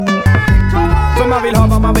man vill ha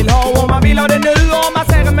vad man vill ha och man vill ha det nu. Och man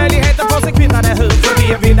ser en möjlighet att få sig kvittade hur. För vi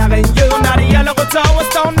är vinnare i djur när det gäller att ta och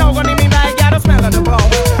stå någon i min väg, ja då smäller det bra.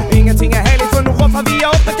 Ingenting är heligt för nu hoppar vi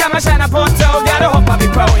upp. Det kan man tjäna på ett tåg, ja då hoppar vi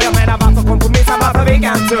på. Jag menar varför kompromissa, varför vi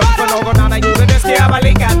kan tuff. För någon annan gjorde det, ska jag vara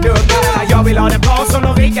lika dum. Jag vill ha det bra som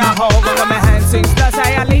de rika har. Och de är hänsynslösa,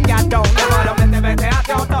 jag lingadom. Vad de inte vet är att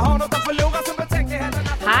jag inte har något att förlora som betänkligheten.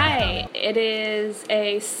 Hi, it is a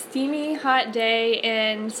steamy hot day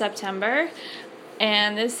in September,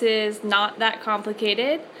 and this is not that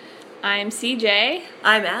complicated. I'm CJ.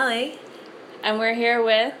 I'm Allie. And we're here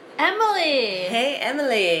with Emily. Hey,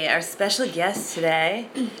 Emily, our special guest today.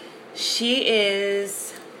 She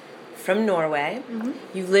is from Norway. Mm-hmm.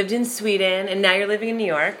 You've lived in Sweden, and now you're living in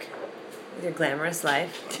New York with your glamorous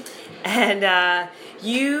life. And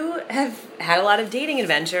you have had a lot of dating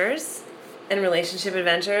adventures and relationship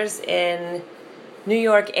adventures in New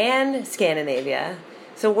York and Scandinavia.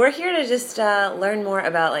 So we're here to just learn more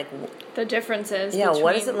about like the differences. Yeah, between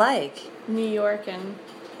what is it like? New York and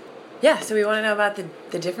yeah. So we want to know about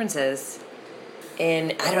the differences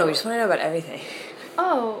in I don't know. We just want to know about everything.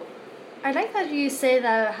 Oh, I like that you say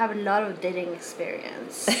that I have a lot of dating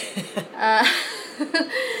experience.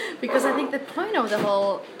 Because I think the point of the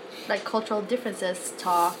whole like cultural differences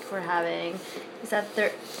talk we're having is that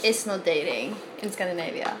there is no dating in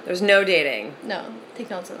Scandinavia. There's no dating. No,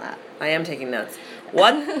 take notes on that. I am taking notes.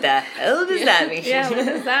 What the hell does that mean? Yeah, what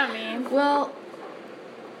does that mean? Well,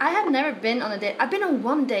 I have never been on a date. I've been on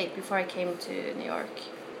one date before I came to New York.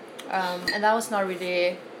 And that was not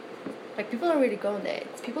really, like people don't really go on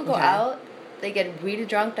dates. People go out, they get really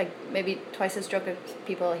drunk, like maybe twice as drunk as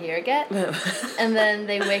people here get. And then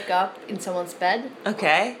they wake up in someone's bed.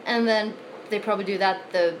 Okay. And then they probably do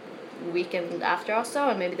that the weekend after also,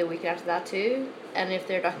 and maybe the weekend after that too. And if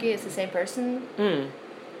they're lucky, it's the same person. Mm.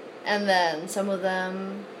 And then some of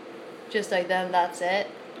them, just like then that's it.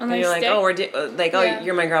 And you're like, oh,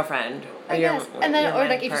 you're my girlfriend. I guess. And then, or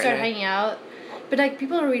like if you start hanging out, but like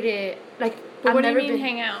people don't really like. But what do you mean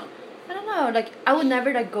hang out? I don't know. Like I would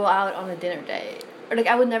never like go out on a dinner date, or like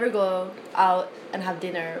I would never go out and have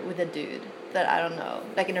dinner with a dude that I don't know,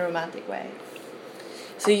 like in a romantic way.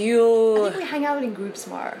 So you. I think we hang out in groups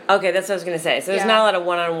more. Okay, that's what I was gonna say. So there's not a lot of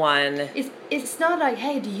one-on-one. It's not like,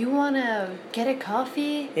 hey, do you wanna get a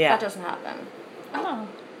coffee? Yeah. That doesn't happen. Oh.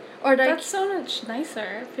 Or like that's so much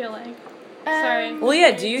nicer. I feel like. Sorry. Well,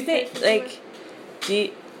 yeah. Do you think like,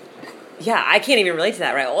 yeah, I can't even relate to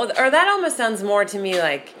that, right? Or that almost sounds more to me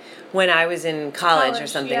like when I was in college or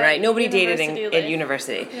something, right? Nobody dated at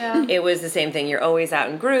university. Yeah. It was the same thing. You're always out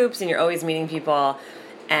in groups and you're always meeting people,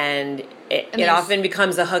 and it often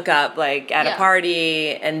becomes a hookup, like at a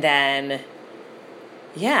party, and then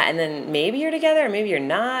maybe you're together or maybe you're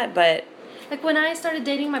not, but like when I started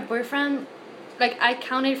dating my boyfriend. Like, I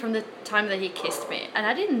counted from the time that he kissed me. And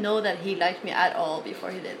I didn't know that he liked me at all before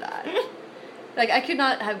he did that. Like, I could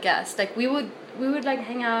not have guessed. Like, we would like,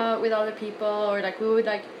 hang out with other people. Or, like, we would,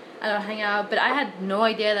 like, I don't know, hang out. But I had no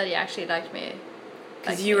idea that he actually liked me.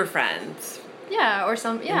 Because you were friends. Yeah, or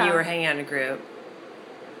some, yeah. And you were hanging out in a group.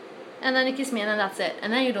 And then he kissed me, and then that's it.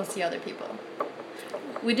 And then you don't see other people.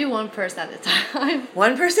 We do one person at a time.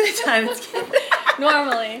 One person at a time?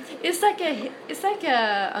 Normally. It's like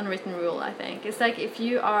a unwritten rule, I think. It's like if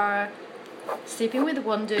you are sleeping with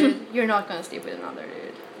one dude, you're not going to sleep with another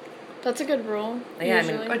dude. That's a good rule. Yeah,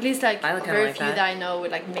 usually. Or at least like very like few that I know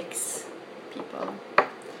would like mix people.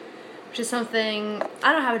 Which is something,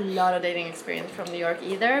 I don't have a lot of dating experience from New York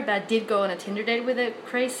either, but I did go on a Tinder date with a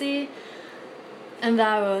crazy. And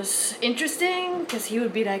that was interesting because he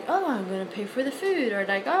would be like, oh, I'm going to pay for the food. Or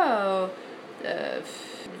like, oh,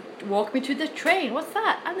 walk me to the train. What's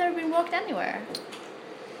that? I've never been walked anywhere.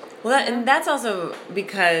 Well, and that's also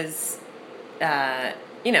because,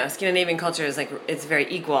 Scandinavian culture is like, it's very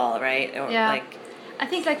equal, right? Or like, I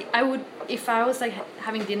think like I would, if I was like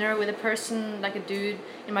having dinner with a person, like a dude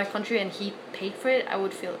in my country and he paid for it, I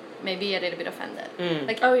would feel maybe a little bit offended.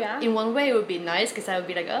 Like, oh yeah? In one way it would be nice because I would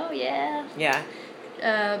be like, oh yeah. Yeah.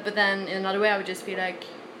 But then in another way I would just be like,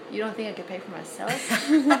 you don't think I could pay for myself?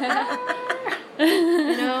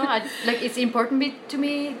 You know, like it's important to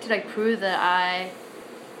me to like prove that I,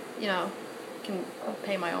 can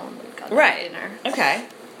pay my own dinner. Okay.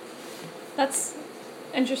 That's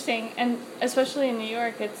interesting, and especially in New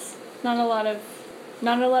York, it's not a lot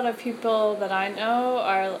of people that I know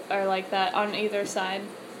are like that on either side.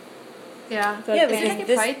 Yeah.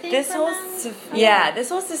 This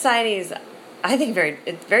whole society is, I think,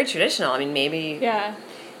 it's very traditional. I mean, maybe. Yeah.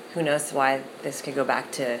 Who knows why this could go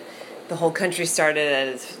back to the whole country started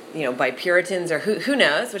as by Puritans or who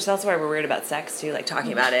knows, which is also why we're weird about sex too, like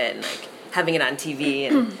talking about it and like having it on TV,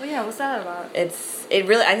 and Oh yeah, what's that about? it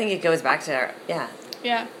really, I think it goes back to,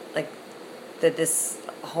 Yeah. like, that this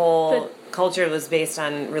whole culture was based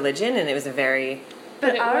on religion, and it was a very,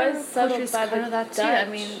 But it our was settled country's by kind the of that too. I Dutch.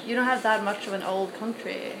 mean, you don't have that much of an old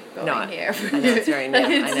country going No, here. I know, it's very new, Like,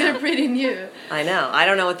 I it's know. pretty new. I know, I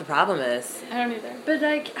don't know what the problem is. I don't either. But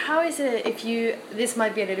like, how is it if you? This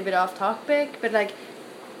might be a little bit off topic, but like,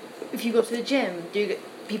 if you go to the gym, do you,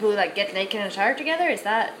 people like get naked in a shower together? Is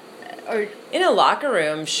that, or In a locker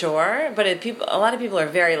room, sure, but a lot of people are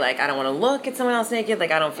very like, I don't want to look at someone else naked,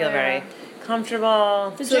 like I don't feel Oh, yeah. very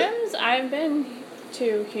comfortable. The gyms I've been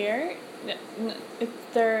to here,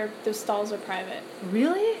 the stalls are private.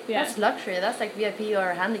 really? Yeah. That's luxury. That's like VIP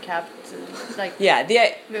or handicapped. Like Yeah,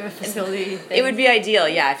 we have a facility. it would be ideal,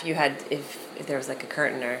 yeah, if there was like a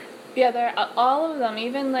curtain or. Yeah, they're all of them.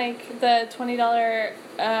 Even like the $20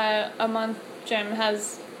 a month gym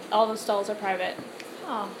has all the stalls are private.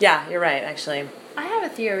 Oh. Yeah, you're right, actually. I have a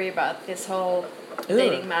theory about this whole Ooh.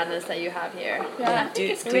 dating madness that you have here. Yeah. And I Do-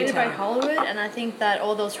 think it's do created by tell. Hollywood, and I think that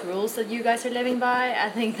all those rules that you guys are living by, I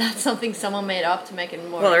think that's something someone made up to make it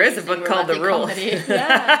more. Well, there is a interesting book called The romantic Rules. comedy.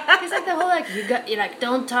 Yeah, it's like the whole like you like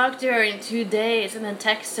don't talk to her in 2 days and then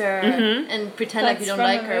text her and pretend like you That's don't from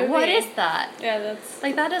like a her. movie. What is that? Yeah, that's.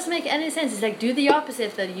 Like that doesn't make any sense. It's like do the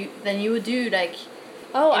opposite than you would do like.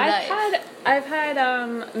 Oh, in I've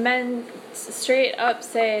had men straight up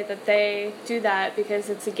say that they do that because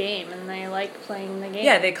it's a game and they like playing the game.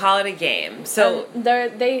 Yeah, they call it a game. So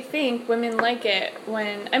they think women like it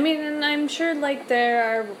when and I'm sure like there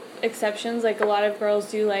are exceptions. Like a lot of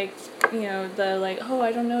girls do like the like, oh,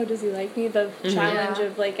 I don't know, does he like me? The challenge Yeah.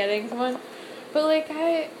 of like getting someone. But like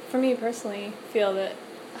for me personally, feel that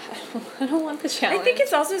I don't want the I challenge. think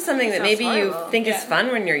it's also something that Sounds maybe you horrible. think is Yeah.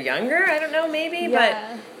 fun when you're younger. I don't know, maybe,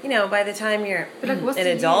 Yeah. but by the time you're like, what's an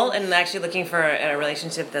the adult use? and actually looking for a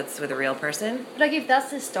relationship that's with a real person. Like if that's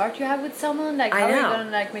the start you have with someone, like I how are you know. gonna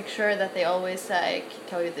like make sure that they always like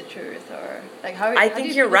tell you the truth or like how? I how do think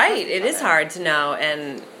you you're people trust right. each It is other? hard to know,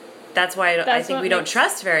 and that's why I That's think what we don't makes-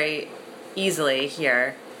 trust very easily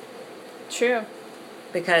here. True.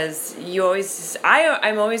 Because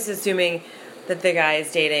I'm always assuming that the guy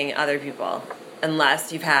is dating other people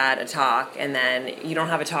unless you've had a talk, and then you don't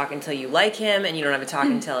have a talk until you like him, and you don't have a talk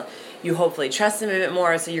until you hopefully trust him a bit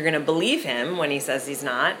more, so you're going to believe him when he says he's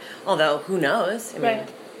not, although who knows. I mean, Right.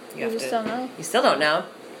 you have just to- don't know. You still don't know.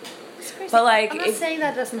 It's crazy. But, like, I'm not if- saying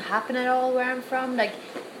that doesn't happen at all where I'm from. Like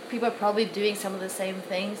people are probably doing some of the same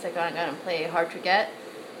things, like going out and play hard to get.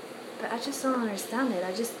 But I just don't understand it.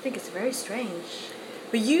 I just think it's very strange.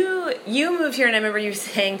 But you moved here, and I remember you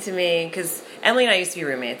saying to me, because Emily and I used to be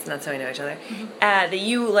roommates, and that's how we know each other, that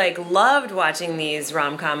you like loved watching these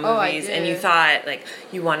rom-com Oh, I movies, and you did. thought like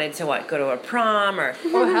you wanted to go to a prom, or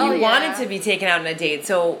Oh, hell you yeah. wanted to be taken out on a date.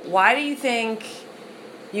 So why do you think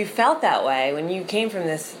you felt that way when you came from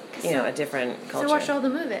this, a different So culture? I watched all the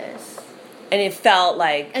movies. And it felt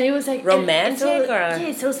like And it was like romantic, it's so, or yeah,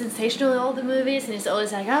 it's so sensational in all the movies, and it's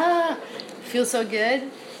always like feels so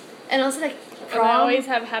good, and also like And they prom. always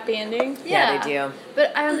have happy endings. Yeah, they do.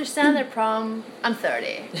 But I understand that prom. I'm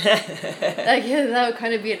 30. Like that would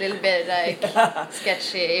kind of be a little bit like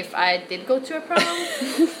sketchy if I did go to a prom.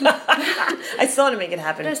 I still want to make it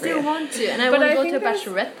happen But I for still you. want to, and I But want to I go to a think there's-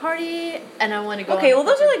 bachelorette party, and I want to go. Okay, on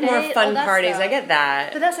well, a those are like more date, all fun that parties. stuff. I get that.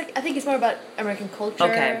 But that's like I think it's more about American culture.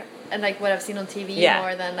 Okay. And like what I've seen on TV Yeah,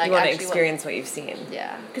 more than like you want to actually experience what you've seen.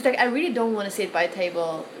 Yeah, because like I really don't want to sit by a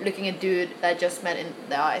table looking at dude that I just met in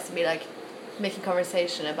the eyes and be like making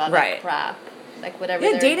conversation about Right. like crap, like whatever.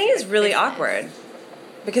 Yeah, they're dating into, is like, really business. awkward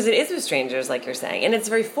because it is with strangers, like you're saying, and it's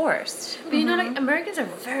very forced. But you know, like Americans are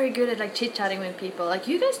very good at like chit chatting with people. Like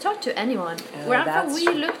you guys talk to anyone. Oh, Where I'm from, that's we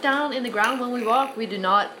true. look down in the ground when we walk. We do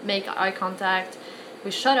not make eye contact. We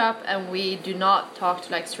shut up and we do not talk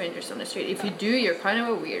to like strangers on the street. If you do, you're kind of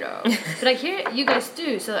a weirdo. But like here, you guys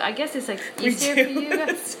do. So I guess it's like easier for you.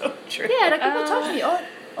 That's so true. Yeah, like people talk to me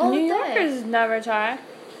all New the day. Yorkers never try.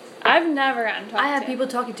 I've never gotten talked I have to. people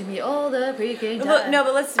talking to me all the freaking time. But, no,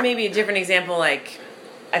 but let's maybe a different example. Like,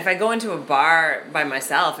 if I go into a bar by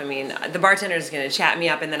myself, I mean, the bartender is going to chat me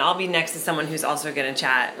up, and then I'll be next to someone who's also going to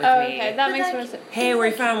chat with Oh, me. okay, that But makes like- more sense. Hey, where are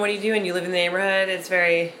you from? What are you doing? You live in the neighborhood? It's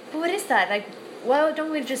very. But what is that? Like, why don't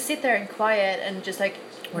we just sit there and quiet and just like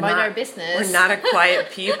mind our business? We're not a quiet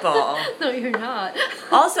people. No, you're not.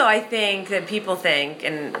 Also, I think that people think,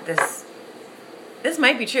 and this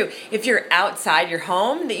might be true, if you're outside your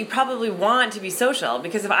home, that you probably want to be social.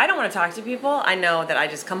 Because if I don't want to talk to people, I know that I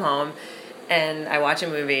just come home and I watch a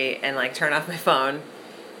movie and like turn off my phone.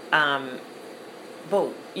 But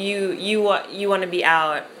you want to be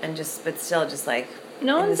out and but still just like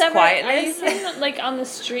No in one's this ever. Are you quietness. saying, like on the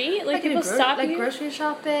street? Like in people stop like you? grocery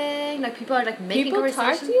shopping, like people are like making People talk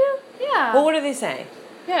conversation. to you? Yeah. Well, what do they say?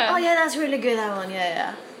 Yeah. Oh yeah, that's really good. That one.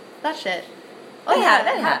 Yeah. That shit. Oh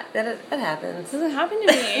That happens. Doesn't happen to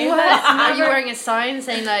me. What? That's Are you never- wearing a sign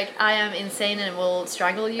saying like I am insane and will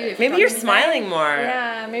strangle you? If Maybe you you're talk to me smiling more.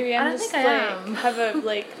 Yeah, maybe I I'm don't just think I am. have a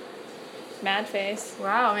like mad face. today?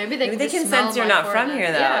 Wow, maybe they Maybe they just can smell sense you're my not from forehead.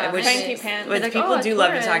 here, though. Yeah, Which- Cranky maybe. pants. But Like, people oh, do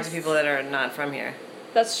love to talk tourists. to people that are not from here.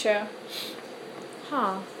 That's true.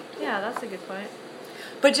 Huh. Yeah, that's a good point.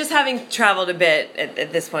 But just having traveled a bit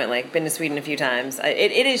at this point, like been to Sweden a few times,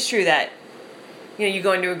 it is true that, you know, you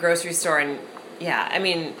go into a grocery store and, yeah, I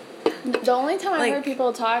mean, The only time I've Like- heard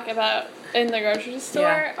people talk about in the grocery store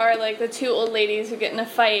Yeah. are like the two old ladies who get in a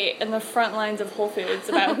fight in the front lines of Whole Foods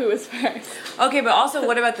about who was first. okay, but also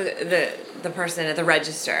what about the person at the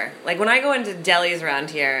register? Like when I go into delis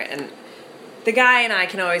around here and the guy and I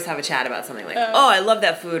can always have a chat about something like, oh, I love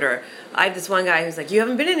that food, or I have this one guy who's like, you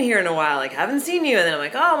haven't been in here in a while, like haven't seen you, and then I'm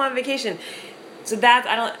like, oh, I'm on vacation. So that's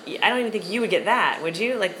I don't even think you would get that, would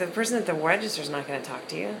you? Like the person at the register's not going to talk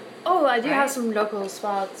to you. Oh, I do Right? have some local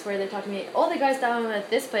spots where they talk to me. All the guys down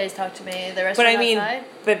at this place talk to me. The restaurant But I mean, outside.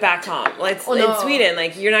 but back home, like Oh, no. in Sweden,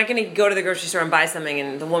 like you're not going to go to the grocery store and buy something,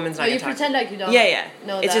 and the woman's not No, going you to talk. pretend like you don't. Yeah.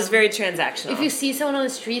 know It's them. just very transactional. If you see someone on the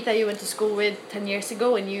street that you went to school with 10 years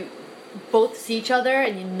ago and you both see each other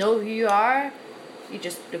and you know who you are, you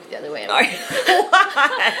just look the other way. Why?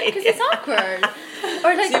 Because it's awkward.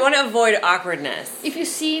 Or like So you want to avoid awkwardness. if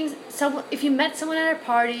you met someone at a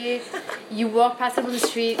party, you walk past them on the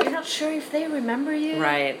street, you're not sure if they remember you.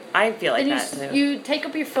 Right. I feel like Then that too. you take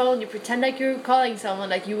up your phone, you pretend like you're calling someone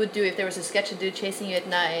like you would do if there was a sketchy dude chasing you at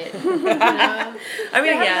night. You know? I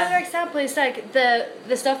mean, I have yeah. another example. It's like the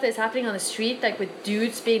stuff that's happening on the street, like with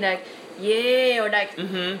dudes being like, yeah, or like,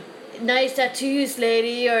 nice tattoos,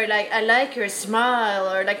 lady, or like, I like your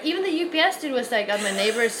smile, or like, even the UPS dude was like on my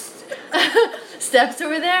neighbor's steps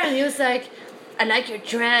over there, and he was like, I like your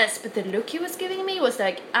dress, but the look he was giving me was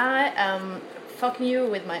like, I am fucking you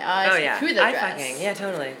with my eyes Oh yeah. through the dress. Yeah,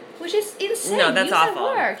 totally. Which is insane. No, that's he was awful.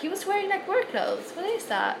 At work. He was wearing like work clothes. What is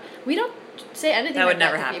that? We don't say anything That like would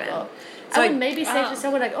never that to happen. people. So I would I- maybe say Oh. to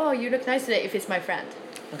someone like, "Oh, you look nice today," if it's my friend.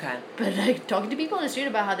 Okay. But like talking to people on the street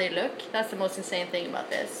about how they look—that's the most insane thing about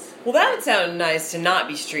this. Well, that would sound nice to not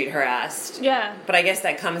be street harassed. Yeah. But I guess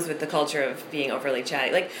that comes with the culture of being overly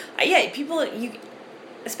chatty. Like, yeah, people,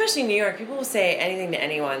 especially in New York, people will say anything to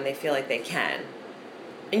anyone they feel like they can,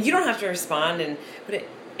 and you don't have to respond. But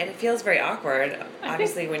it feels very awkward,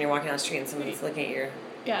 obviously, when you're walking down the street and someone's looking at you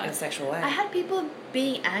in a sexual way. I had people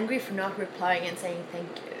being angry for not replying and saying thank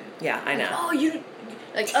you. Yeah, I know. Like, oh, you,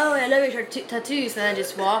 like, oh, I love your tattoos, and I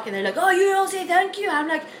just walk, and they're like, oh, you don't say thank you. I'm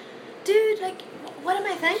like, dude, like, what am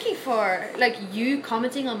I thanking for? Like, you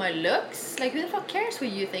commenting on my looks? Like, who the fuck cares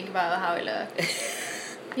what you think about how I look?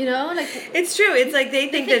 You know, like, It's true. It's like they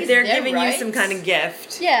think think that it's they're their giving you right. some kind of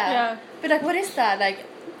gift. yeah. Yeah. But like, what is that? Like,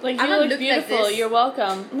 Like I you don't look look like beautiful. this. You're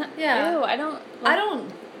welcome. No, Yeah. Ew, I don't. I don't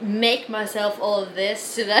make myself all of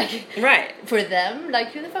this to like Right. for them. Like,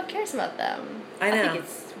 who the fuck cares about them? I know. think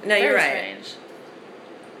it's No, you're very right. strange.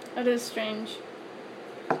 It is strange.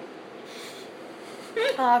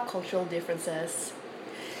 Cultural differences.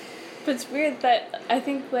 But it's weird that I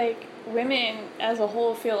think like women as a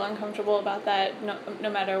whole feel uncomfortable about that. No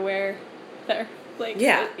matter where they're like.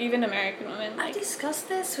 Yeah. Even American women. I Like, discussed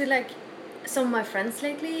this with like some of my friends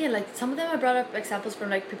lately, and like some of them I brought up examples from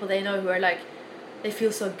like people they know who are like they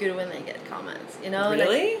feel so good when they get comments, you know?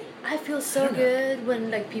 Really? Like, I feel so good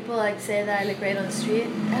when like people like say that I look great on the street,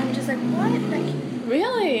 and I'm just like, what? Like,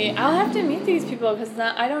 really, I'll have to meet these people because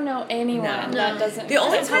I don't know anyone No. that No. doesn't. The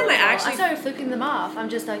only that's time I horrible. actually- I started flipping them off. I'm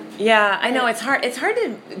just like, Yeah, I know. It's hard. It's hard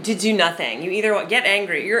to do nothing. You either get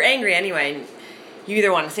angry. You're angry anyway. And you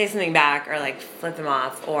either want to say something back or like flip them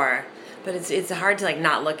off, or. But it's hard to like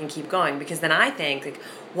not look and keep going, because then I think like,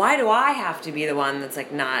 why do I have to be the one that's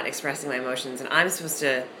like not expressing my emotions, and I'm supposed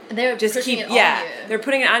to they're just pushing keep it on yeah you. they're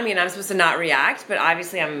putting it on me, and I'm supposed to not react, but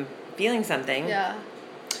obviously I'm feeling something. Yeah.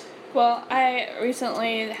 Well, I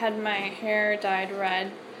recently had my hair dyed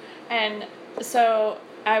red, and so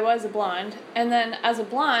I was a blonde. And then as a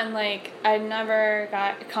blonde, like, I never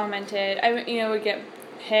got commented. I, would get,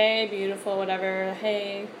 hey, beautiful, whatever,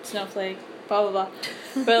 hey, snowflake, blah, blah,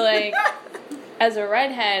 blah. But, like, as a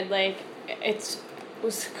redhead, like,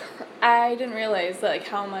 I didn't realize, like,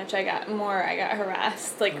 how much I got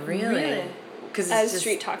harassed, like, Really? Because as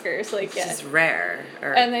street talkers, like, it's yeah. just rare.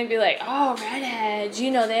 Or, And they'd be like, oh, redheads,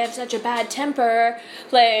 they have such a bad temper.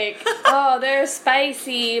 Like, oh, they're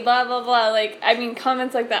spicy, blah, blah, blah. Like, I mean,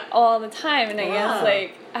 comments like that all the time. And I guess, Wow.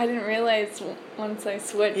 like, I didn't realize once I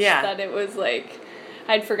switched Yeah. that it was, like,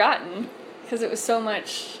 I'd forgotten because it was so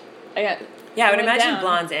much. Yeah, I would went imagine down.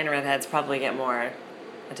 blondes and redheads probably get more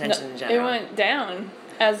attention in It general. went down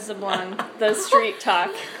as a blonde. The street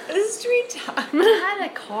talk. The street talk. I had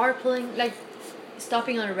a car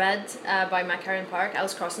stopping on red by McCarran Park. I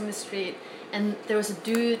was crossing the street, and there was a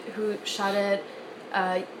dude who shouted,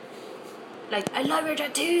 "I love your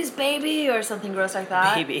tattoos, baby," or something gross like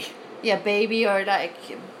that. Baby. Yeah, baby, or like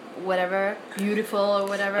whatever, beautiful or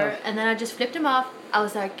whatever. Oh. And then I just flipped him off. I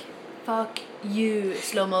was like, "Fuck you,"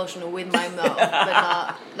 slow motion with my mouth, but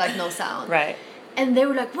not like no sound. Right. And they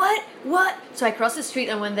were like, what? So I crossed the street,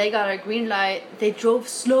 and when they got a green light, they drove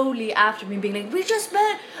slowly after me, being like, "We just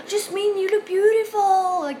mean you look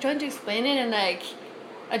beautiful," like trying to explain it, and like,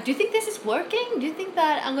 do you think this is working? Do you think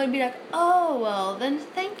that I'm gonna be like, "Oh well, then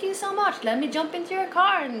thank you so much. Let me jump into your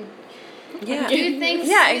car and Yeah. do things."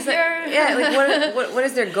 Yeah, with your-" exactly. Yeah, like what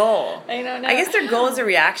is their goal? I don't know. I guess their goal is a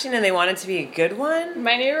reaction, and they want it to be a good one.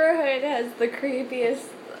 My neighborhood has the creepiest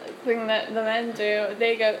thing that the men do.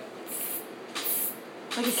 They go,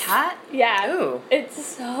 Like a cat. yeah. Ooh. It's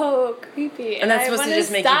so creepy. And that's I supposed to wanna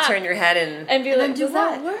just make you stop turn your head and... and be And like, then do does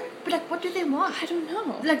that what? work? But like, what do they want? I don't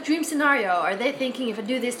know. Like dream scenario. Are they thinking if I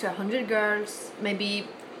do this to 100 girls, maybe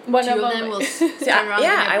One two of of them them will Yeah, stand around?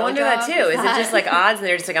 yeah, and I wonder that too. Is it that- just like odds and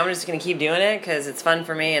they're just like, I'm just going to keep doing it because it's fun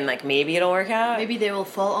for me and like maybe it'll work out? Maybe they will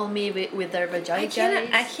fall on me with their vagina.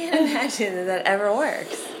 I can't imagine that ever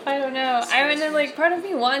works. I don't know. I mean, like, part of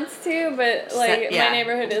me wants to, but like, Yeah. my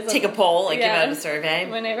neighborhood isn't. Take a poll, like Yeah. give out a survey.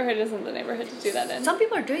 My neighborhood isn't the neighborhood to do that in. Some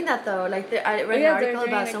people are doing that though. Like I read Yeah, an they're article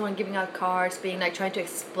doing about it. someone giving out cards, being like trying to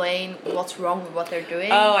explain what's wrong with what they're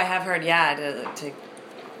doing. Oh, I have heard, yeah, to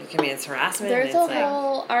it can be it's harassment. There's and a it's like,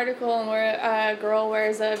 whole article where a girl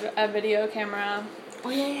wears a video camera Oh,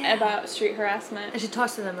 yeah. about street harassment. And she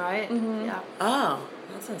talks to them, right? Mhm. Yeah. oh,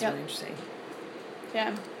 that sounds Yep. really interesting.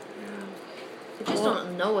 Yeah. They just Well-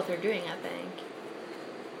 don't know what they're doing, I think.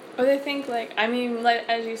 Or they think like, I mean, like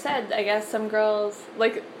as you said, I guess some girls,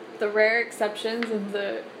 like the rare exceptions of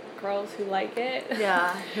the girls who like it.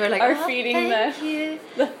 Yeah. Who are like, Are "Oh, feeding thank you."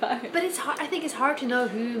 the vibe. But it's hard. I think it's hard to know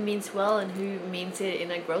who means well and who means it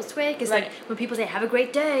in a gross way. Because Right. like when people say "Have a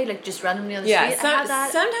great day," like just randomly on the Yeah, street, I have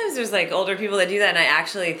that. sometimes there's like older people that do that, and I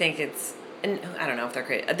actually think it's. And I don't know if they're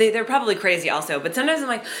crazy. They're probably crazy also, but sometimes I'm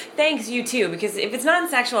like, thanks, you too, because if it's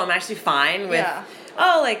non-sexual, I'm actually fine with. Yeah.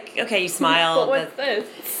 Oh, like okay, you smile. But what's that-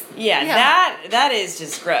 this? yeah, Yeah. that is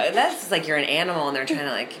just gross. That's just like you're an animal, and they're trying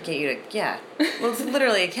to like get you to yeah. Well, it's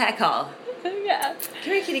literally a cat call. Yeah.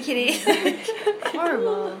 Come here, kitty, kitty.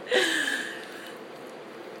 Horrible.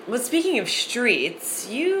 Well, speaking of streets,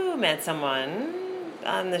 you met someone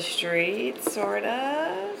on the street, sort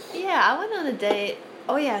of. Yeah, I went on a date.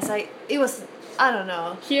 Oh yes, it was. I don't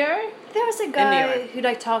know. Here? There was a New guy York. who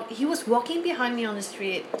like talked. He was walking behind me on the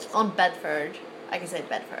street on Bedford. I can say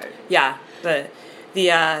Bedford. Yeah,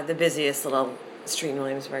 the busiest little street in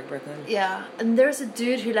Williamsburg, Brooklyn. Yeah, and there's a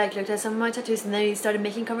dude who like looked at some of my tattoos, and then he started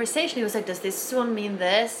making conversation. He was like, "Does this one mean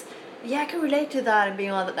this?" Yeah, I can relate to that and being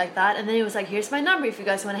all like that. And then he was like, "Here's my number if you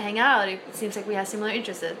guys want to hang out. It seems like we have similar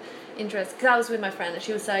interests." Because I was with my friend, and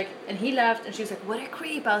she was like, and he left, and she was like, "What a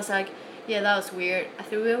creep!" I was like, "Yeah, that was weird." I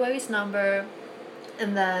threw away his number.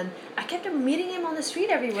 And then I kept meeting him on the street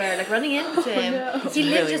everywhere, like running into him. no. He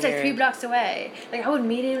lived Really just like weird. 3 blocks away. Like I would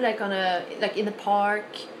meet him like in the park.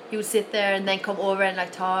 He would sit there and then come over and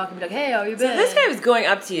like talk and be like, "Hey, how you So been?" this guy was going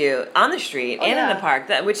up to you on the street Oh, and in yeah. the park,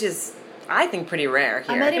 which is, I think, pretty rare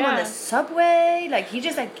here. I met him on Yeah. the subway. Like he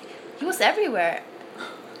just like he was everywhere.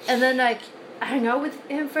 And then like I hung out with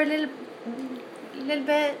him for a little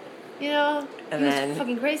bit, you know. And he then- was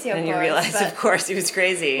fucking crazy. Of And course, you realize, but of course, he was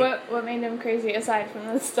crazy. What made him crazy aside from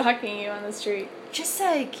the stalking you on the street? just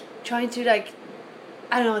like trying to like.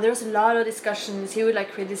 I don't know. There was a lot of discussions. He would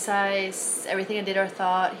like criticize everything I did or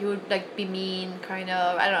thought. He would like be mean, kind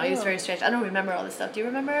of. I don't know. He was Oh. very strange. I don't remember all this stuff. Do you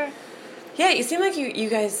remember? Yeah, you seem like you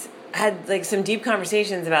guys had like some deep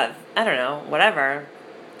conversations about, I don't know, whatever,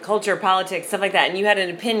 culture, politics, stuff like that, and you had an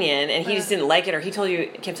opinion, and he just didn't like it, or he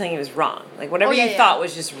kept telling you it was wrong. Like whatever Oh, yeah, you yeah. thought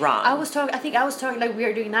was just wrong. I think I was talking like we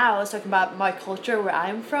are doing now. I was talking about my culture, where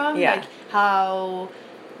I'm from, Yeah. like how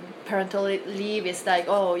parental leave is like,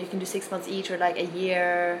 oh, you can do 6 months each or like a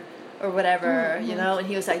year or whatever, you know. And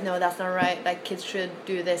he was like, no, that's not right. Like kids should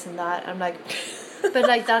do this and that. I'm like, but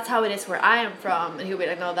like that's how it is where I am from. And he'll be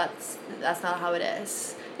like, no, that's not how it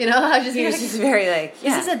is. You know, I just He be was like, just very like,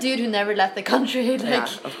 yeah, this is a dude who never left the country. Like, yeah,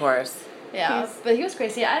 of course. yeah, He's- but he was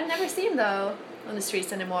crazy. I'd never see him though on the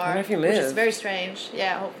streets anymore. Wonder if he Which is moved. very strange.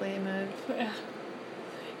 Yeah, hopefully he moved.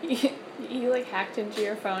 He like hacked into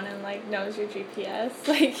your phone and like knows your GPS.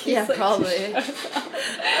 Like he's, Yeah, like, probably.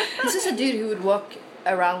 This is a dude who would walk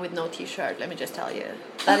around with no t-shirt. Let me just tell you,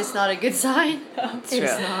 that is not a good sign. It's true.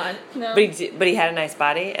 not. No. But he had a nice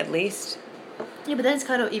body, at least. Yeah, but then it's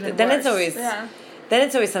kind of even Then worse. it's always Yeah. then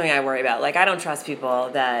it's always something I worry about. Like, I don't trust people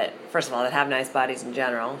that, first of all, that have nice bodies in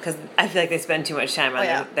general, because I feel like they spend too much time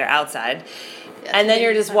on their outside. Yeah, And then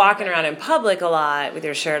you're just kind of walking like- around in public a lot with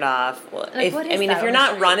your shirt off. Well, Like, what is if that you're on not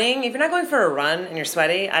the street? running, if you're not going for a run and you're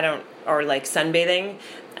sweaty, or like sunbathing,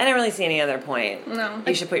 I don't really see any other point. No.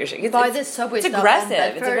 You should put your shirt. By the subway It's stop on aggressive.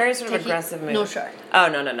 It's a Bedford, very sort of taking aggressive move. no shirt. Oh,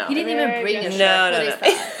 no. He didn't even Very bring a good. shirt. No. What is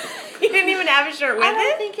that? He didn't even have a shirt with I don't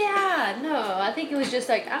it? think he had. No, I think it was just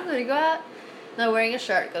like, I'm gonna go out, not wearing a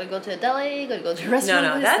shirt. Gonna go to a deli. Gonna go to a restaurant. No,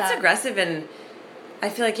 What is that's that? aggressive, and I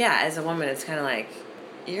feel like, yeah, as a woman, it's kind of like,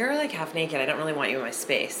 you're like half naked. I don't really want you in my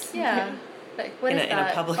space. Yeah. Like, what In is a- in a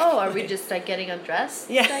that? public Oh, are we place. just like getting undressed?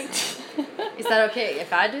 Yeah. Like, is that okay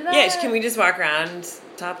if I do that? Yeah, can we just walk around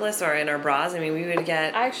topless or in our bras? I mean, we would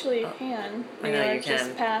get. I actually can. I know New you York just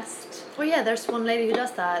can. passed. Oh yeah, there's one lady who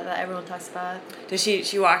does that everyone talks about. Does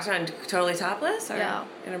she walks around totally topless or Yeah.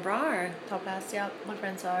 in a bra or Topless, yeah. My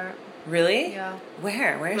friends are. really? Yeah.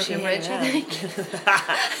 Where is she? Brooklyn Bridge, I hanging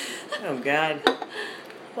out? Oh God.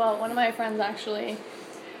 Well, one of my friends actually,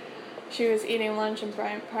 she was eating lunch in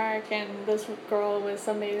Bryant Park, and this girl was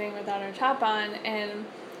sunbathing without her top on, and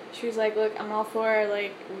she was like, "Look, I'm all for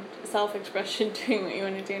like self-expression, doing what you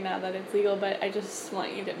want to do now that it's legal, but I just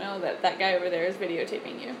want you to know that that guy over there is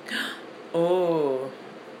videotaping you." Oh.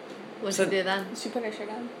 What So- she do then? She put her shirt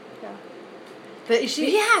on. Yeah. But is He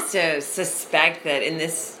she? has to suspect that in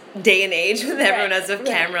this day and age, when everyone has a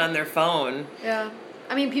camera on their phone. Yeah.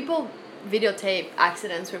 I mean, people videotape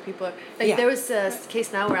accidents where people are, like, Yeah. there was a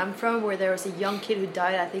case now where I'm from where there was a young kid who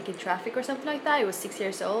died, I think, in traffic or something like that. He was 6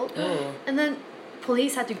 years old. Oh. And then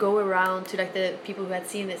police had to go around to like the people who had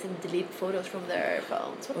seen this and delete photos from their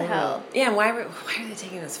phones. What the hell? Yeah, and why are they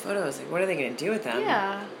taking those photos? Like, what are they going to do with them?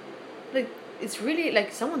 Yeah. Like, it's really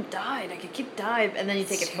like someone died, like a kid died, and then you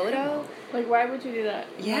take a photo. Like, why would you do that?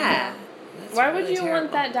 Yeah. That's Why would really you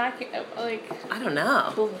want terrible. that like? I don't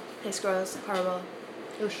know. It's gross, horrible.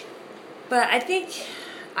 Oosh. But I think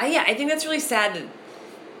that's really sad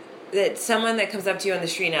that someone that comes up to you on the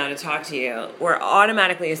street now to talk to you, we're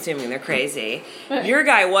automatically assuming they're crazy. Your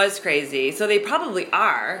guy was crazy, so they probably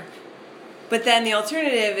are. But then the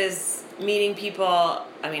alternative is meeting people,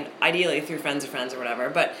 I mean, ideally through friends of friends or whatever,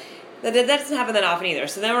 but that doesn't happen that often either.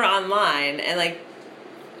 So then we're online, and like,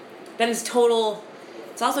 then it's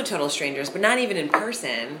also total strangers, but not even in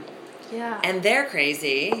person. Yeah. And they're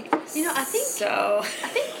crazy. You know, I think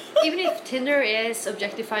even if Tinder is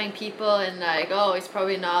objectifying people and like, oh, it's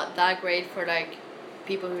probably not that great for like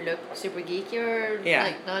people who look super geeky or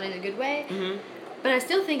like not in a good way. Mm-hmm. But I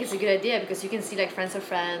still think it's a good idea because you can see like friends of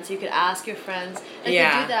friends. You could ask your friends. Like they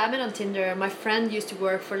Yeah. do that. I met on Tinder. My friend used to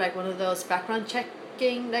work for like one of those background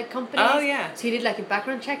checking like companies. Oh, yeah. So he did like a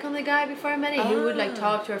background check on the guy before I met him. He would like Oh.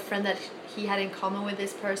 talk to a friend that he had in common with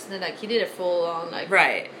this person, and like he did a full on like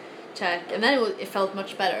Right. check, and then it felt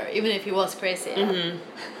much better, even if he was crazy. Mm-hmm.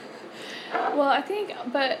 Well, I think,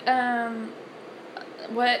 but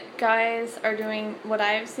what guys are doing, what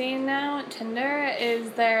I've seen now on Tinder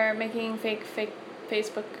is they're making fake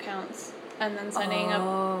Facebook accounts and then signing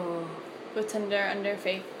up with Tinder under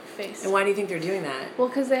fake face. And why do you think they're doing that? Well,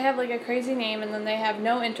 because they have like a crazy name and then they have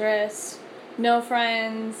no interest, no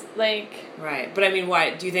friends, like. Right. But I mean,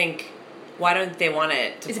 why do you think? Why don't they want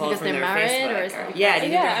it to Is it pull because from they're their married, Facebook? or is it Yeah, do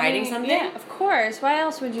you think they're I hiding mean, something? Yeah, of course. Why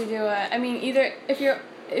else would you do it? I mean, either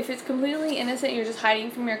if it's completely innocent, you're just hiding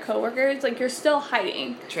from your coworkers. Like you're still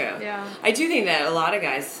hiding. True. Yeah. I do think that a lot of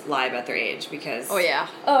guys lie about their age because. Oh yeah.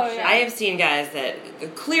 Oh yeah. I have seen guys that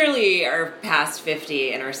clearly are past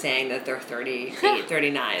 50 and are saying that they're 38,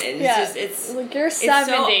 39. And it's Yeah. just, like you're it's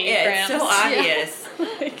 70 it's so grams. obvious.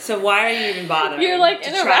 So why are you even bothering? You're like to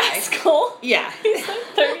in a try? rascal. Yeah. He's like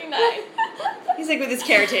 39. He's like with his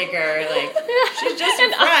caretaker, like, she's just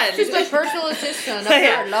your friend. She's my personal assistant. I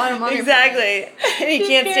Yeah, got a lot of money. exactly. And he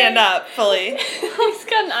can't stand up fully. He's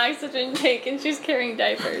got an oxygen tank and she's carrying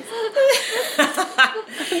diapers.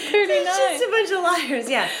 39. It's just a bunch of liars.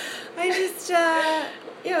 Yeah, I just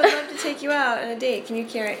would love to take you out on a date. Can you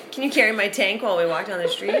carry my tank while we walk down the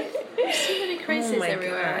street? There's so many crazies Oh my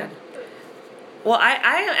everywhere. God. Well, I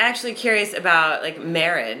am actually curious about like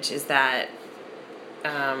marriage. Is that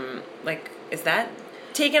is that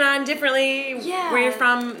taken on differently Yeah. where you're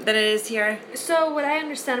from than it is here? So what I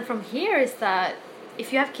understand from here is that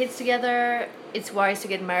if you have kids together, it's wise to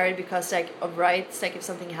get married because like of rights, like if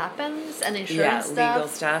something happens and insurance stuff. Legal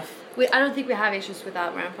stuff. I don't think we have issues with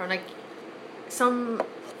that where I'm from. Like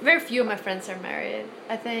very few of my friends are married,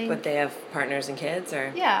 I think. But they have partners and kids,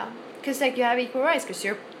 or Yeah, because like you have equal rights because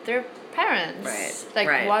they're parents. Right, Like,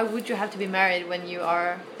 right. why would you have to be married when you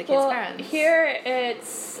are the kid's parents? Here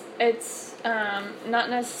it's not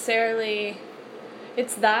necessarily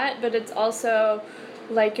it's that, but it's also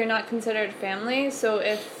like you're not considered family. So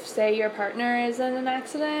if say your partner is in an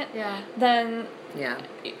accident, Yeah. then Yeah.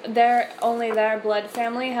 their blood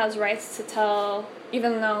family has rights to tell,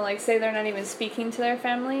 even though like say they're not even speaking to their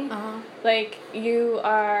family. Like you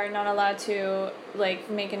are not allowed to like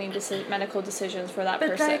make any medical decisions for that But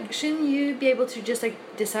person. like, shouldn't you be able to just like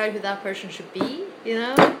decide who that person should be? You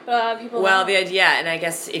know? But a lot of people Well, don't. the idea, and I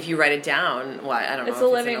guess if you write it down, I don't know. It's if a it's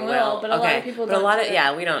in living will, but a lot of people but don't a lot do of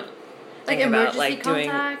it. we don't Like think about emergency like doing.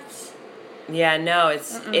 contacts. Yeah, no,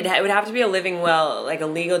 it's it would have to be a living will, like a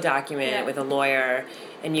legal document Yeah. with a lawyer,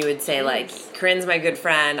 and you would say like, Corinne's my good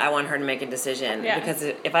friend. I want her to make a decision Yeah. because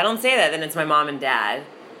if I don't say that, then it's my mom and dad,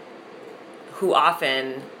 who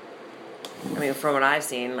often, I mean, from what I've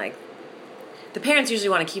seen, like the parents usually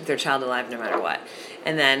want to keep their child alive no matter what,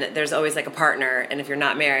 and then there's always like a partner, and if you're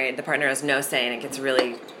not married, the partner has no say, and it gets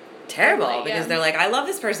really terrible Totally, because yeah. they're like, I love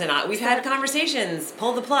this person. We've had conversations.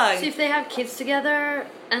 Pull the plug. So if they have kids together,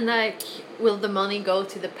 and like, will the money go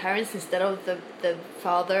to the parents instead of the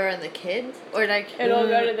father and the kid, or like? It'll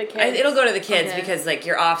go to the kids. It'll go to the kids Okay. because like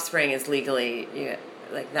your offspring is legally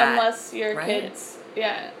like that. Unless your right? kids,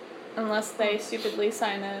 unless they stupidly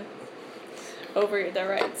sign over their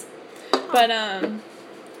rights. But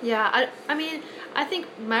Yeah, I mean, I think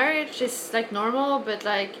marriage is like normal, but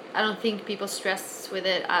like I don't think people stress with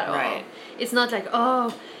it at all. Right. It's not like,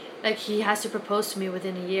 oh, like he has to propose to me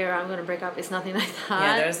within a year, I'm gonna break up. It's nothing like that.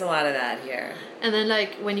 Yeah, there's a lot of that here. And then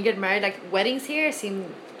like when you get married, like weddings here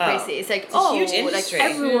seem crazy. It's like, It's a huge industry.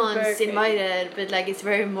 like everyone's Super crazy. invited, but like it's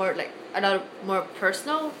very more like a lot more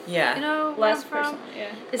personal. Yeah. You know, where less I'm from. personal,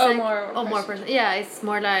 yeah. It's like, more personal. Yeah, it's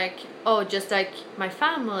more like, just like my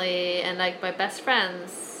family and like my best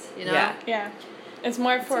friends, you know? Yeah. Yeah. It's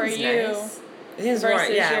more for Seems you. nice. It seems versus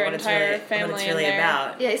more, yeah, your what it's entire really, family what it's in really there.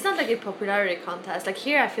 about. Yeah, it's not like a popularity contest. Like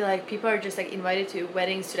here, I feel like people are just like invited to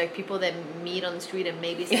weddings to like people they meet on the street and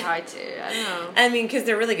maybe say hi to. I don't know. I mean, because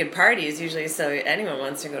they're really good parties usually, so anyone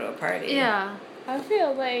wants to go to a party. Yeah. I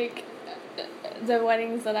feel like the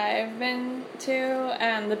weddings that I've been to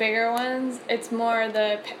and the bigger ones, it's more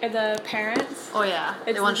the parents. Oh yeah.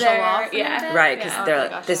 It's they want to show their- off. yeah. Right, because Yeah. they're Oh my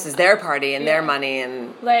gosh, this yeah. is their party and their Yeah. money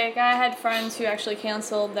and Like, I had friends who actually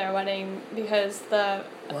canceled their wedding because the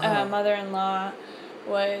Wow. mother-in-law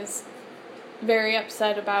was very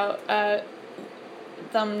upset about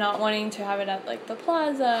them not wanting to have it at, like, the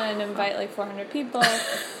plaza and invite, like, 400 people.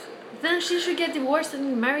 Then she should get divorced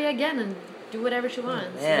and marry again and do whatever she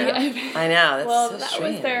wants. yeah. You know? I know, that's Well, so that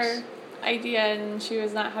strange. was their idea, and she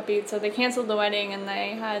was not happy, so they canceled the wedding, and they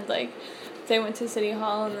had, like, they went to City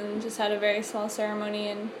Hall and then just had a very small ceremony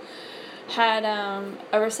and had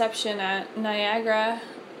a reception at Niagara,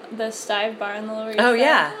 the dive bar in the Lower East Oh Side.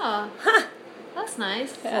 yeah. Oh, that's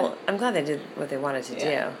nice. Yeah. Well, I'm glad they did what they wanted to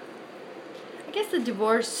Yeah. do. I guess the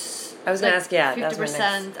divorce. I was gonna ask, yeah, that's my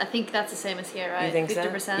 50%. I think that's the same as here, right? You think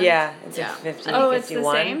 50%? so? Yeah, it's Yeah. like 50, Oh, it's the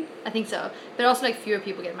 51. same? I think so. But also, like, fewer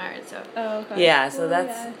people get married, so. Oh, okay. Yeah, so Well, that's,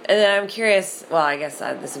 yeah. and then I'm curious, well, I guess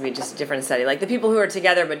this would be just a different study. Like, the people who are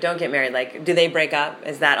together but don't get married, like, do they break up?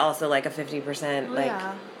 Is that also like a 50%? Well, Like,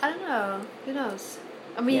 yeah. I don't know. Who knows?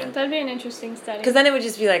 I mean, Yeah. That'd be an interesting study. because then it would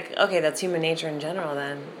just be like, okay, that's human nature in general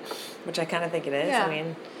then, which I kind of think it is. Yeah. I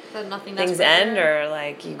mean, that nothing things lasts end forever. or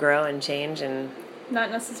like you grow and change and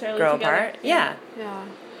Not necessarily grow together. apart. Yeah. Yeah.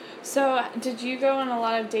 So, did you go on a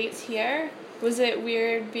lot of dates here? Was it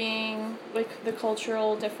weird being, like, the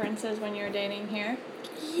cultural differences when you were dating here?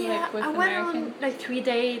 Yeah, with I went on American? like 3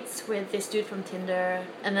 dates with this dude from Tinder,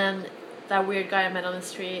 and then that weird guy I met on the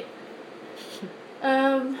street.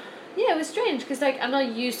 Yeah, it was strange because like I'm not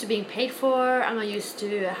used to being paid for. I'm not used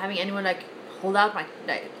to having anyone like hold out my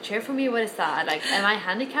like chair for me. What is that? Like, am I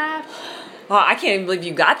handicapped? Well, I can't even believe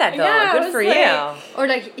you got that though. Yeah, I Good was for like- you. Or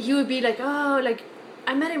like he would be like, oh, like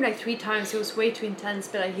I met him like 3 times. It was way too intense,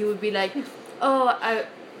 but like he would be like, oh,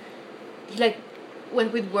 he like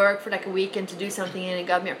went with work for like a weekend to do something and he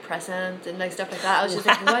got me a present and like stuff like that. I was just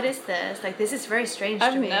like, what is this? Like this is very strange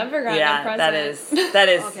I've to me. never gotten a Yeah, present. that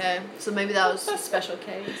is. Okay, so maybe that was a special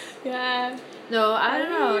case. Yeah. No, I don't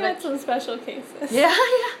know. You Like, had some special cases. yeah,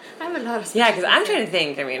 I have a lot of. Yeah, because I'm special trying to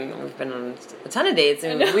think. I mean, we've been on a ton of dates,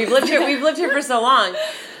 and we've lived here. We've lived here for so long.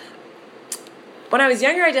 When I was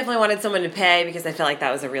younger, I definitely wanted someone to pay because I felt like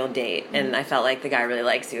that was a real date, and I felt like the guy really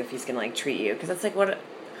likes you if he's gonna like treat you. Because that's like what.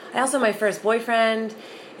 I also my first boyfriend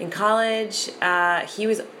in college. He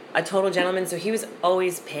was a total gentleman, so he was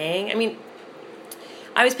always paying. I mean,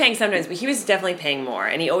 I was paying sometimes, but he was definitely paying more.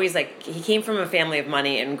 And he always like he came from a family of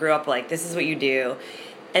money and grew up like this is what you do.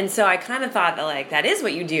 And so I kind of thought that, like, that is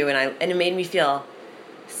what you do, and it made me feel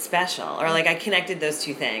special, or like I connected those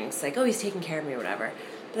two things, like, oh, he's taking care of me or whatever.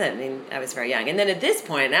 But then, I mean, I was very young, and then at this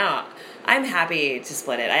point now, I'm happy to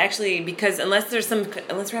split it. I actually, because unless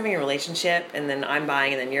we're having a relationship and then I'm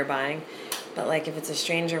buying and then you're buying, but like if it's a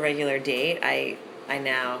stranger regular date, I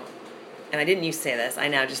now, and I didn't used to say this, I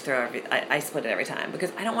now just I split it every time,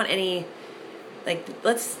 because I don't want any, like,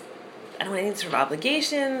 I don't want any sort of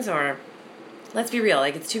obligations, or let's be real,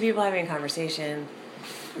 like, it's two people having a conversation.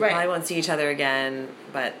 We probably won't see each other again,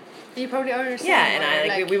 but You probably understand.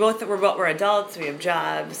 yeah, and we're adults, we have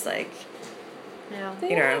jobs, like, Yeah. The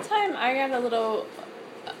only time I got a little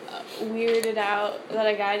weirded out that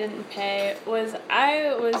a guy didn't pay was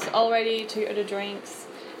I was all ready to go to drinks,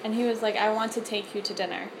 and he was like, I want to take you to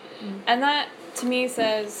dinner. And that, to me,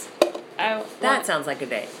 says, that sounds like a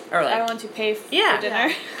date. Or like, I want to pay for Yeah.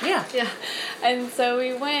 dinner. yeah. Yeah. And so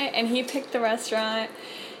we went, and he picked the restaurant.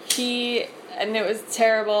 And it was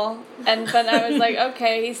terrible. But I was like,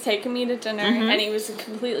 okay, he's taking me to dinner. And he was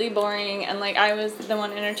completely boring. And, like, I was the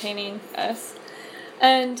one entertaining us.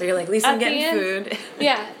 And So you're like, at least I'm at the getting end- food.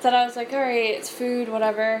 Yeah. Then I was like, all right, it's food,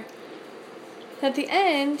 whatever. At the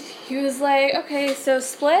end, he was like, okay, so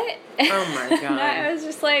split. Oh, my God. And I was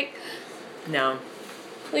just like, No.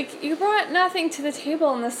 like, you brought nothing to the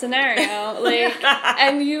table in this scenario, like,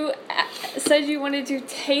 and you said you wanted to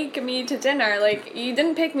take me to dinner, like, you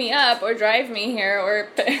didn't pick me up or drive me here or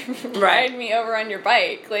ride me over on your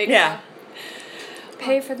bike, like, Yeah.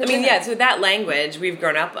 pay for the I mean, dinner. yeah, so that language, we've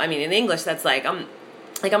grown up, I mean, in English, that's like, I'm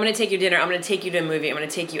going to take you to dinner, I'm going to take you to a movie, I'm going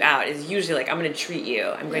to take you out, is usually like, I'm going to treat you,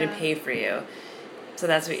 I'm going to pay for you. So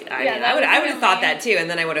that's what, I would have thought that too, and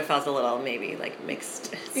then I would have felt a little, maybe, like,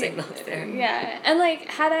 mixed signals there. Yeah, and, like,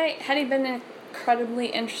 had he been an incredibly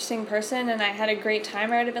interesting person and I had a great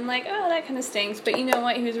time, I would have been like, oh, that kind of stinks, but you know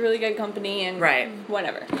what, he was really good company and Right.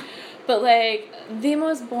 whatever. But, like, the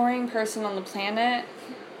most boring person on the planet,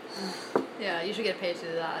 Yeah, you should get paid to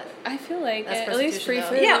do that. I feel like That's at least free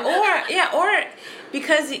prostitution, food. Yeah, or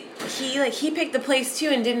because he picked the place too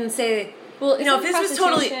and didn't say, Well, you know, if this was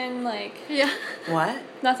totally, prostitution, like, Yeah. what?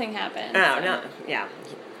 nothing happened. No, so. no, yeah.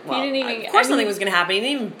 Well, didn't even- of course I nothing mean- was going to happen. He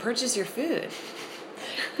didn't even purchase your food.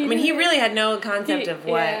 I mean, he really had no concept of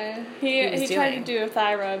what he was tried to doing. do a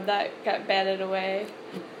thigh rub that got batted away.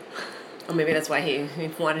 Or maybe that's why he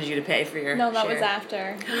wanted you to pay for your No, that share. was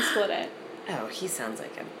after. We split it. Oh, he sounds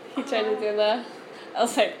like him. He tried to do the... I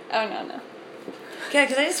was like, oh, no. Yeah,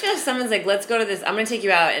 because I just feel like someone's like, let's go to this, I'm going to take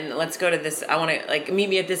you out and let's go to this, I want to, like, meet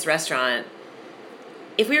me at this restaurant.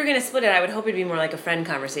 If we were going to split it, I would hope it'd be more like a friend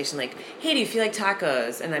conversation, like, hey, do you feel like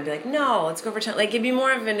tacos? And I'd be like, no, let's go for like, it'd be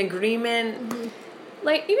more of an agreement.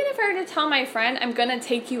 Like, even if I were to tell my friend I'm going to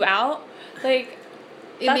take you out, like,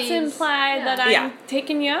 It that's means- implied yeah. that I'm Yeah.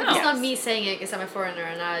 taking you out. It's not me saying it because I'm a foreigner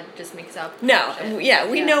and I just mix up. No, yeah,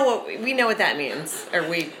 we Yeah. know what that means, or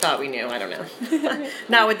we thought we knew. I don't know.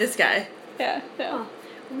 Not with this guy. Yeah, no.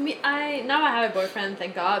 Now I have a boyfriend,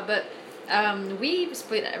 thank God, but we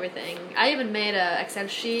split everything. I even made a Excel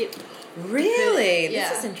sheet Really, Yeah.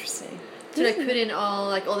 this is interesting. to like put in all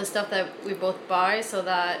the stuff that we both buy, so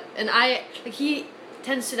that he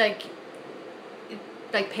tends to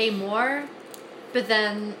like pay more, but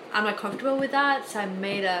then I'm not comfortable with that, so I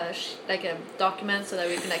made a document so that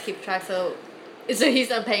we can like keep track. So he's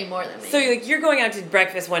not paying more than me. So you're going out to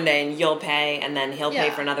breakfast one day and you'll pay, and then he'll pay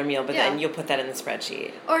Yeah. for another meal, but Yeah. then you'll put that in the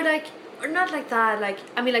spreadsheet. Or not like that. Like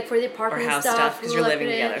I mean, like for the apartment Or house stuff, stuff, 'cause we'll you're like living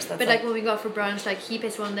put it in, together, so that's but like- like when we go out for brunch, like he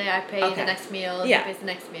pays one day, I pay Okay. the next meal. Yeah. He pays the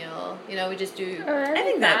next meal. You know, we just do. I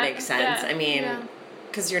think that makes sense. Yeah. I mean, Yeah.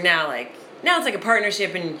 because you're now it's like a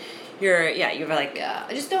partnership, and you have like Yeah,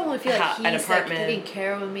 I just don't want to feel like An he's like apartment. taking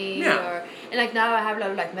care of me, No. and like now I have a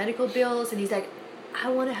lot of like medical bills, and he's like, I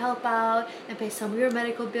want to help out and pay some of your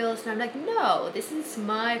medical bills, and I'm like, no, this is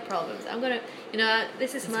my problems. I'm gonna,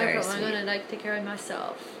 this is That's my very problem. I'm sweet. gonna like take care of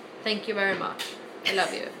myself. Thank you very much. I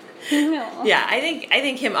love you. No. Yeah, I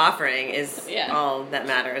think him offering is Yeah. all that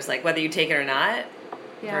matters. Like whether you take it or not,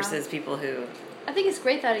 Yeah. versus people who. I think it's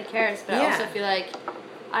great that he cares, but I Yeah. also feel like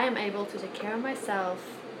I am able to take care of myself.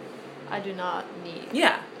 I do not need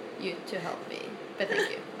Yeah. you to help me. But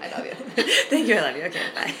thank you. I love you. Thank you. I love you. Okay.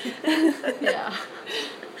 Bye. Yeah.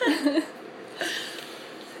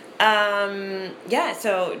 Yeah.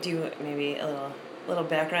 So, do you maybe a little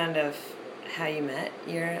background of how you met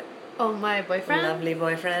your Oh, my boyfriend? lovely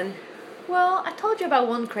boyfriend? Well, I told you about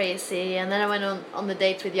one crazy, and then I went on the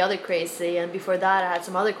dates with the other crazy, and before that I had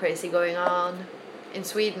some other crazy going on in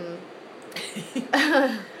Sweden.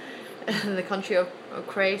 The country of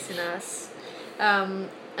craziness. And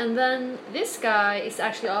then this guy is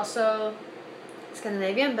actually also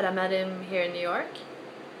Scandinavian, but I met him here in New York.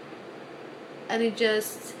 and it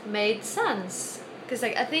just made sense. Because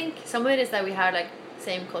like I think some of it is that we had like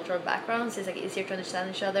same cultural backgrounds. It's like easier to understand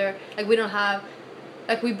each other. Like we don't have,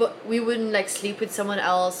 like we wouldn't like sleep with someone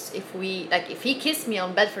else if we like if he kissed me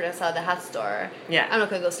on Bedford outside the hat store. Yeah. I'm not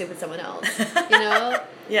gonna go sleep with someone else. You know.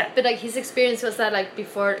 Yeah. But like his experience was that like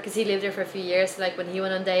before, because he lived there for a few years. Like when he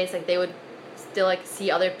went on dates, like they would still like see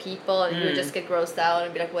other people, and he would just get grossed out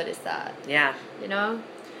and be like, "What is that?" Yeah. You know.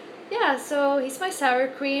 Yeah, so he's my sour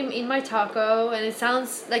cream in my taco, and it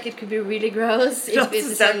sounds like it could be really gross It also it's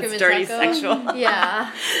a sounds sour cream and dirty taco. sexual. Yeah,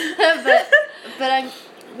 but I'm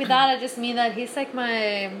with that. I just mean that he's like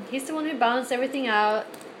he's the one who balanced everything out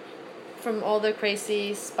from all the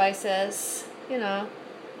crazy spices. You know,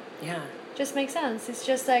 Yeah. just makes sense. It's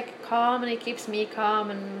just like calm, and it keeps me calm,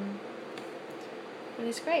 and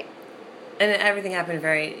it's great. And everything happened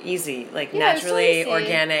very easy, like Yeah, it was so naturally, easy.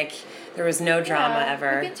 organic. There was no drama Yeah,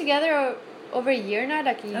 ever. We've been together over a year now,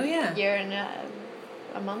 like Oh, yeah. a year and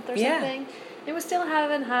a month or Yeah. something. And we still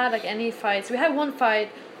haven't had like any fights. We had one fight.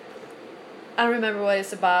 I don't remember what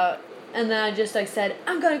it's about. And then I just like said,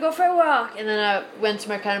 I'm gonna go for a walk. And then I went to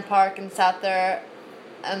Mercant Park and sat there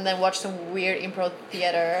and then watched some weird improv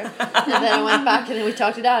theater. And then I went back and then we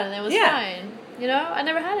talked it out and it was Yeah. fine. You know, I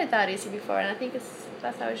never had it that easy before, and I think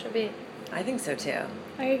that's how it should be. I think so too.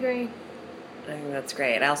 I agree. I think that's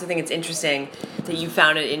great. I also think it's interesting that you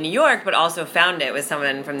found it in New York, but also found it with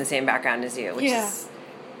someone from the same background as you, which Yeah. is,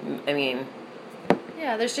 I mean,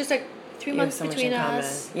 Yeah, there's just like 3 You have months so much between in common.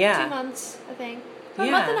 us. Yeah. 2 months, I think. A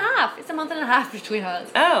Yeah. month and a half. It's a month and a half between us.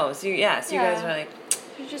 oh, so you guys Yeah. are like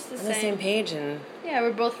We're just the on same. the same page, and Yeah,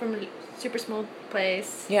 we're both from a super small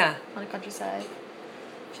place yeah, on the countryside.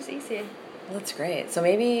 Which is easy. well, that's great. So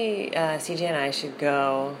maybe CJ and I should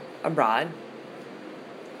go abroad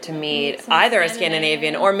to meet some either a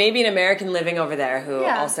Scandinavian. Scandinavian or maybe an American living over there who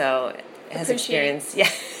Yeah. also has Appreciates. experience. Yeah.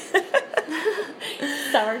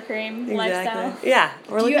 Sour cream lifestyle. Yeah.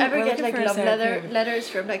 Do you ever get like for love sour cream. letters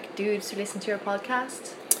from like dudes who listen to your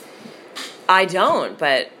podcast? I don't,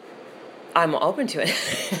 but I'm open to it.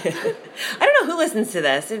 I don't know who listens to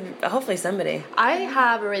this. Hopefully somebody. I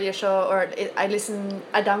have a radio show, or I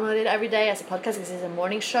download it every day as a podcast because it's a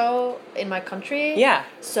morning show in my country. Yeah.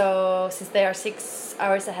 So since they are 6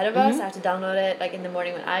 hours ahead of us, I have to download it like in the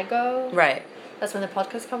morning when I go. Right. That's when the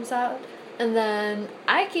podcast comes out. And then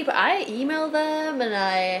I email them and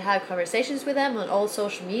I have conversations with them on all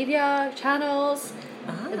social media channels.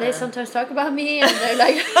 And they sometimes talk about me and they're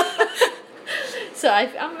like... So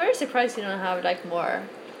I'm very surprised you don't have like more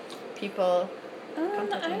people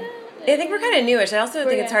contacting me. I think we're kind of newish. I also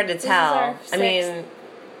think it's hard to This is tell. our I mean,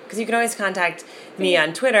 because you can always contact me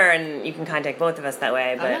on Twitter, and you can contact both of us that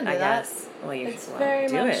way. But gonna do I that. guess, well, you It's should very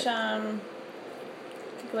do much it.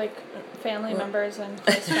 like family members and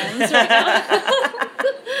close friends right now.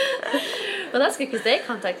 Well, that's good because they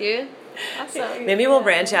contact you. Awesome. Maybe we'll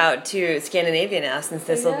branch out to Scandinavia now, since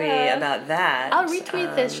this will be Yeah. about that. I'll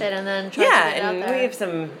retweet this shit and then try Yeah, to get it out and there. we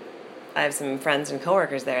have I have some friends and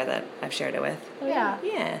coworkers there that I've shared it with. Yeah.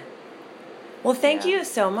 Yeah. Well, thank you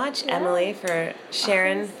so much, Emily, for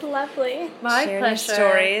sharing. It's lovely. My sharing your pleasure.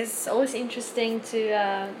 stories. It's always interesting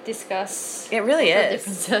to discuss. It really cultural is.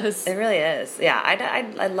 differences. It really is. Yeah,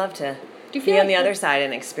 I'd love to Do you be feel on like the other side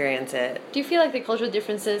and experience it. Do you feel like the cultural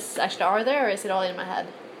differences actually are there, or is it all in my head?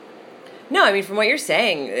 No, I mean, from what you're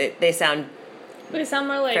saying, they sound We sound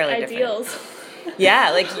more like Fairly different. ideals.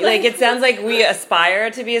 yeah, like it sounds like we aspire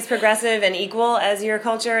to be as progressive and equal as your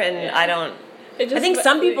culture, and I don't. It I think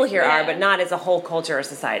some people here are, yeah. but not as a whole culture or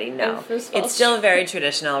society. No, It was false. it's still very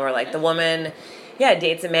traditional. Where like the woman,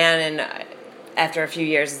 dates a man, and after a few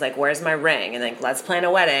years is like, "Where's my ring?" And like, "Let's plan a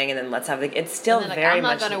wedding," and then let's have the. It's still And then, like, very I'm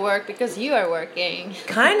not much gonna work because you are working.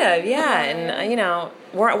 kind of and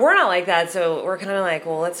we're not like that. So we're kind of like,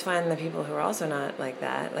 well, let's find the people who are also not like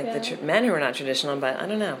that, like the Yeah. men who are not traditional. But I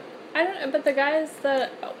don't know. I don't know, but the guys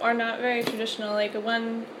that are not very traditional, like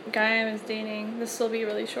one guy I was dating, this will be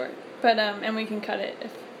really short, but and we can cut it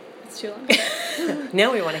if it's too long.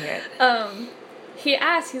 Now we want to hear it. He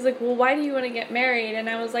asked, he's like, well, why do you want to get married? And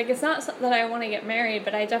I was like, it's not that I want to get married,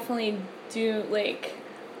 but I definitely do, like,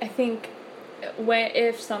 I think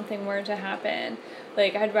if something were to happen,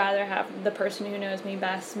 like, I'd rather have the person who knows me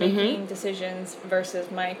best making decisions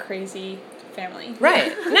versus my crazy family.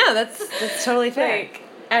 Right? No, that's totally fair. Like,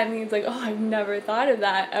 and he's like, oh, I've never thought of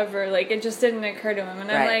that ever. Like, it just didn't occur to him. And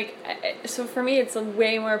I'm Right. like, so for me, it's a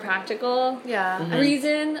way more practical Yeah.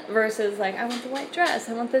 reason versus, like, I want the white dress.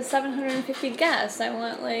 I want the 750 guests. I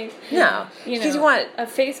want, like, No, you know, because you want a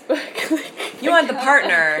Facebook. Like, you want the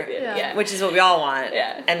partner, yeah. which is what we all want.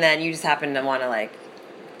 Yeah. And then you just happen to want to like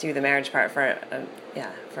do the marriage part for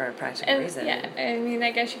a practical reason. Yeah, I mean,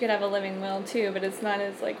 I guess you could have a living will too, but it's not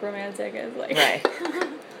as like romantic as like Right.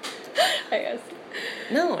 I guess.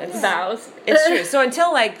 No, it's Vows. It's true. So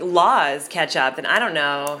until like laws catch up, then I don't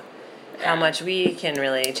know how much we can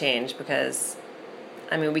really change, because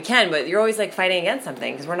I mean, we can, but you're always like fighting against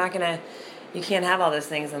something, because you can't have all those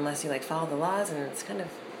things unless you like follow the laws, and it's kind of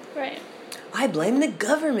Right. why blame the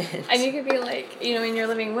government? And you could be like, you know, in your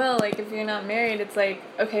living will, like if you're not married, it's like,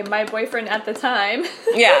 okay, my boyfriend at the time.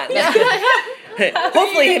 Yeah.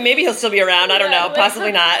 Hopefully, maybe he'll still be around. I don't know.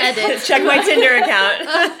 Possibly not. Check my Tinder account.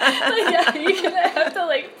 Yeah, you're gonna have to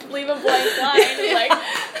like leave a blank line and like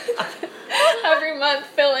every month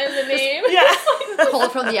fill in the name. Yeah. Call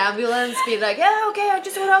from the ambulance, be like, yeah, okay, I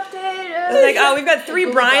just want to update. It's like, oh, we've got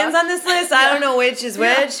 3 Brians on this list. I don't know which is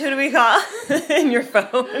which. Who do we call? In your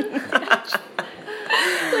phone.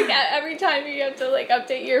 Like every time you have to like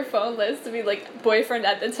update your phone list to be like boyfriend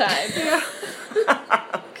at the time. Yeah.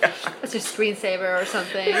 Oh, gosh. It's your screensaver or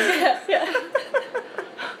something. Yeah.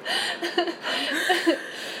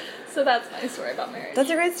 So that's my story about marriage. That's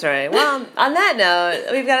a great story. Well, on that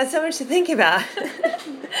note, we've got so much to think about.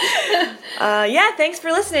 Yeah, thanks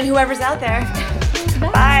for listening, whoever's out there.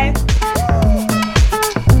 Bye.